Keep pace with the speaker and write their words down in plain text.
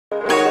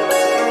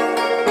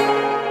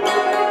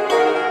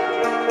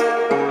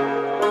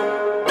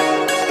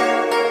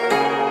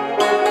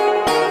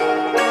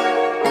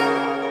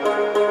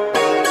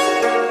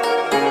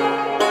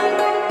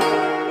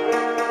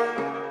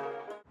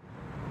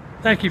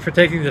Thank you for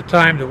taking the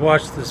time to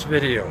watch this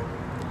video.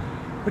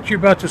 What you're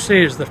about to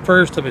see is the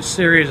first of a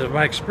series of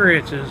my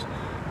experiences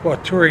while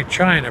touring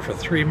China for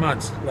 3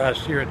 months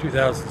last year in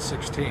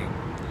 2016.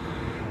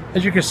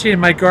 As you can see in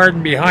my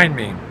garden behind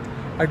me,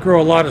 I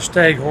grow a lot of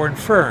staghorn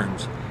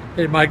ferns,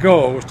 and my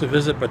goal was to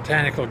visit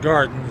botanical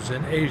gardens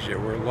in Asia,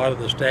 where a lot of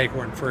the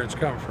staghorn ferns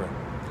come from.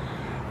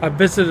 I've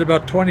visited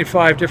about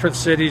 25 different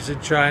cities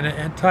in China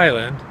and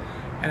Thailand,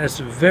 and it's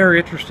very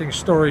interesting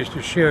stories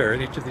to share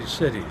in each of these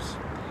cities.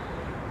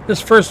 This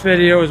first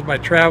video is my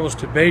travels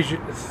to Beijing,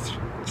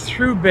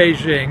 through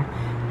Beijing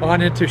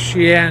on into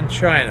Xi'an,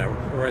 China,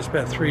 where I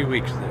spent 3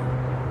 weeks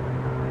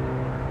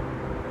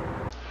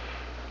there.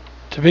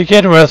 To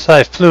begin with,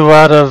 I flew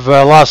out of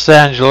Los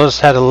Angeles,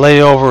 had a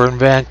layover in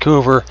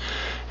Vancouver,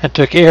 and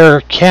took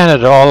Air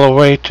Canada all the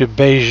way to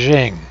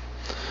Beijing,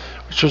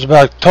 which was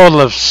about a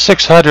total of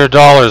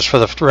 $600 for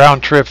the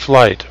round-trip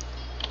flight.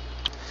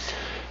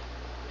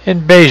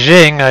 In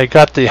Beijing, I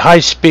got the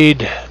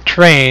high-speed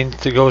train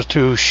that goes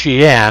to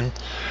Xi'an.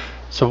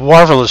 It's a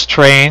marvelous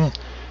train.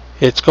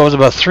 It goes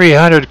about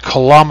 300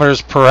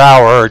 kilometers per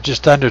hour, or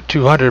just under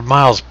 200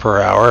 miles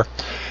per hour.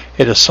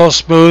 It is so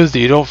smooth that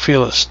you don't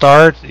feel it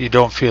start, you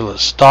don't feel it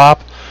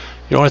stop.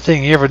 The only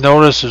thing you ever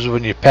notice is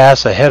when you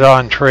pass a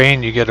head-on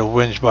train, you get a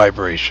whinge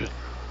vibration.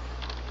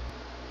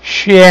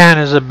 Xi'an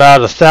is about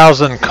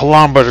 1,000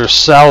 kilometers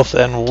south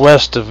and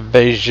west of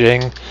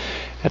Beijing.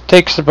 It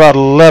takes about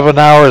 11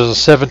 hours and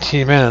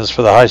 17 minutes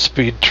for the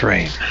high-speed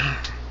train.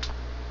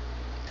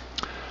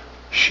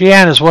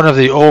 Xi'an is one of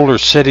the older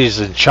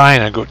cities in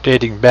China,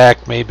 dating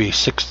back maybe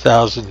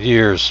 6,000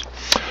 years.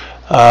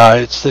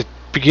 It's the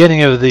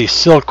beginning of the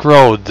Silk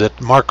Road that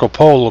Marco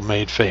Polo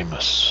made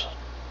famous.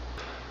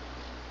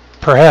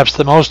 Perhaps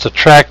the most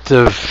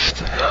attractive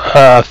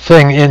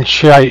thing in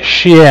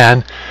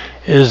Xi'an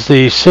is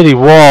the city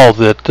wall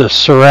that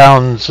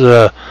surrounds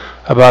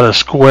about a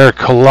square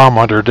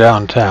kilometer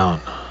downtown.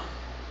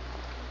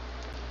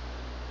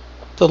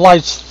 The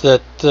lights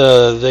that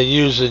they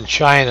use in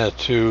China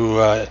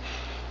to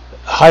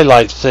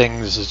highlight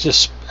things is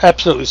just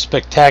absolutely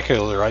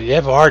spectacular. You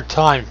have a hard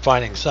time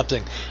finding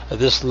something at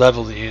this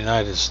level in the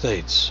United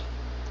States.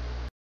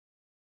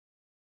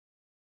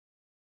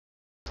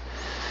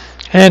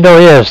 And oh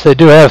yes, they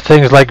do have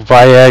things like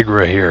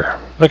Viagra here.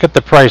 Look at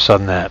the price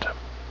on that.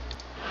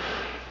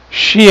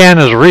 Xi'an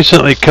has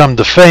recently come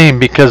to fame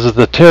because of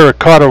the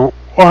Terracotta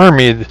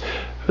Army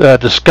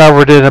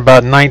discovered in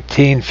about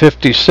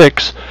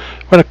 1956,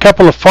 when a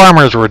couple of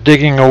farmers were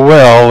digging a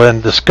well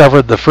and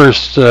discovered the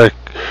first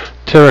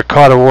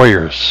terracotta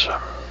warriors.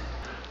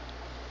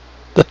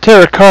 The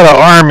Terracotta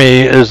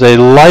Army is a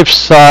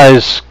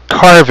life-size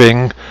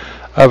carving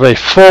of a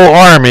full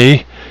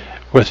army,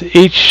 with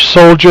each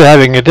soldier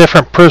having a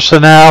different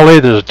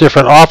personality. There's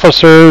different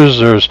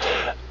officers,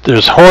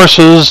 there's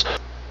horses,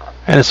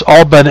 and it's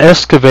all been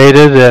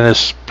excavated and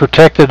is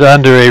protected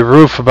under a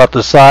roof about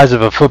the size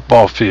of a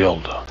football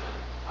field.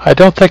 I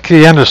don't think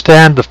they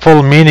understand the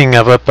full meaning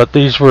of it, but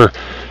these were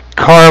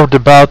carved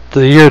about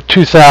the year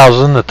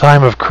 2000, the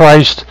time of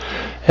Christ,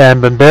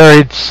 and been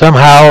buried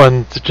somehow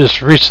and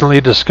just recently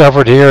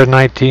discovered here in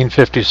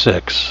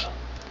 1956.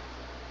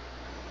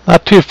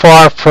 Not too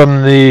far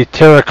from the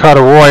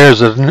Terracotta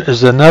Warriors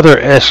is another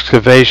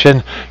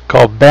excavation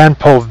called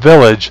Banpo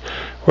Village,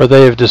 where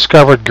they have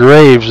discovered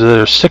graves that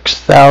are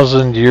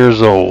 6,000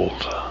 years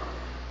old,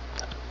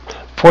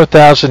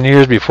 4,000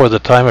 years before the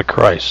time of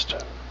Christ.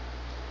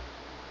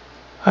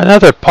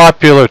 Another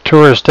popular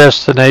tourist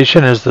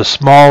destination is the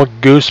Small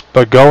Goose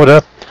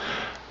Pagoda.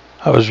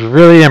 I was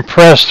really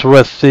impressed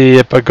with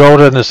the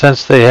pagoda in the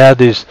sense they had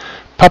these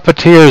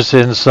puppeteers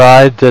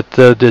inside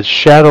that did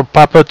shadow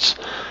puppets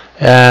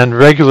and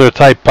regular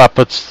type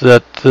puppets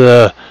that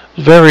was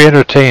very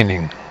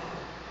entertaining.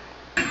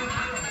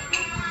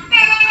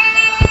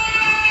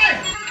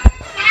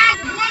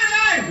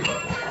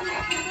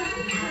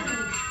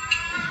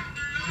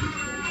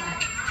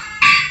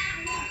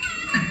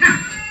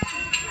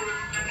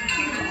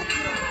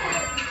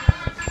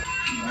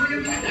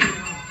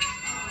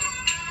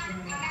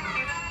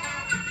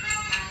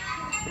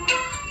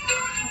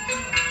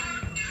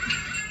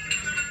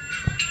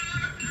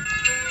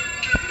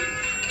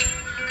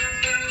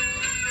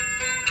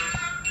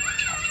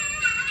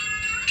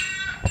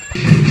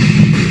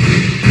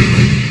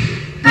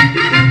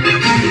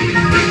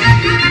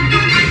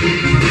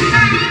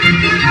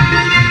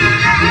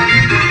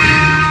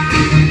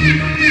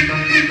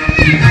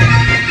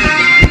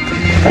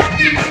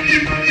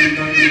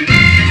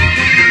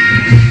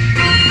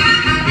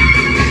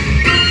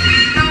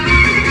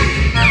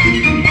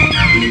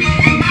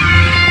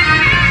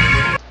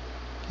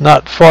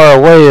 Not far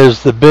away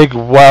is the big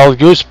Wild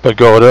Goose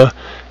Pagoda.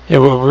 What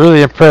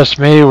really impressed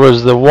me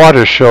was the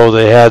water show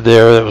they had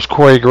there that was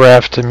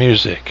choreographed to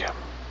music.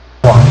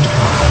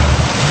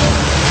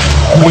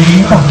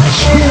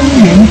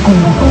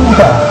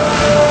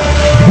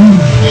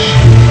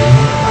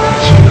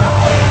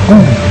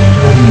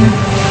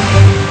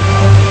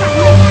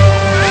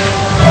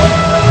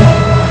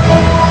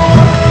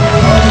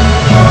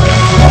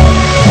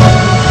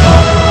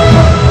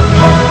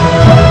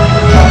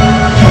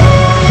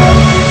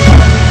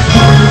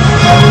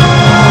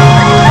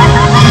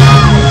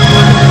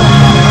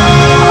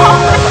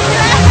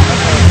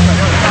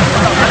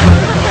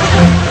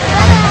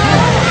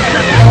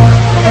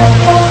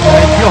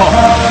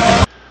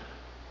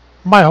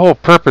 My whole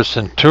purpose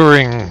in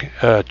touring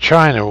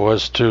China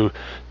was to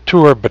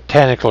tour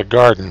botanical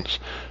gardens.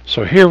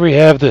 So here we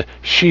have the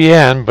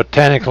Xi'an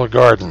Botanical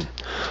Garden.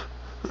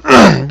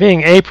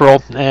 Being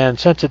April, and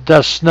since it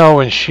does snow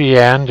in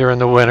Xi'an during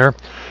the winter,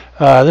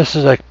 this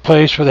is a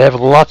place where they have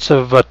lots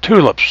of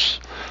tulips.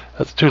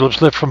 The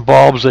tulips live from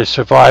bulbs, they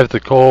survive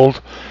the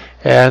cold,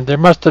 and there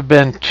must have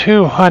been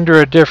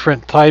 200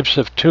 different types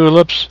of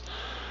tulips,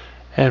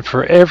 and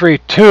for every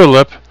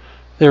tulip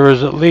there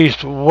was at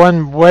least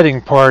one wedding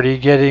party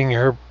getting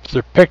their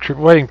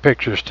wedding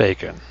pictures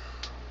taken.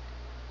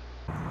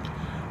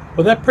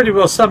 Well, that pretty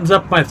well sums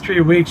up my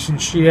 3 weeks in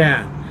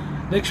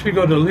Xi'an. Next we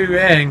go to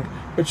Luoyang,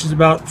 which is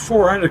about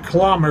 400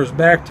 kilometers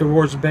back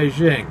towards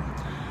Beijing.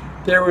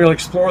 There we'll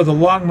explore the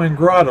Longmen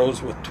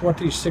Grottos with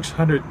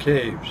 2,600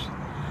 caves.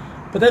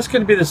 But that's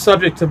going to be the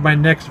subject of my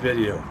next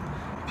video.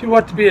 If you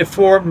want to be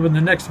informed when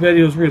the next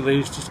video is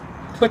released, just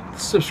click the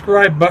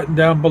subscribe button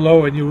down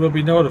below and you will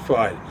be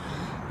notified.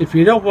 If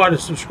you don't want to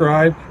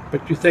subscribe,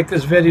 but you think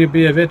this video will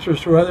be of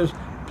interest to others,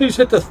 please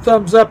hit the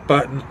thumbs up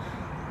button,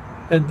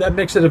 and that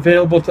makes it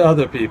available to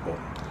other people.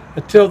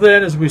 Until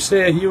then, as we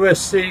say at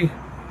USC,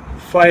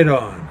 fight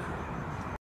on.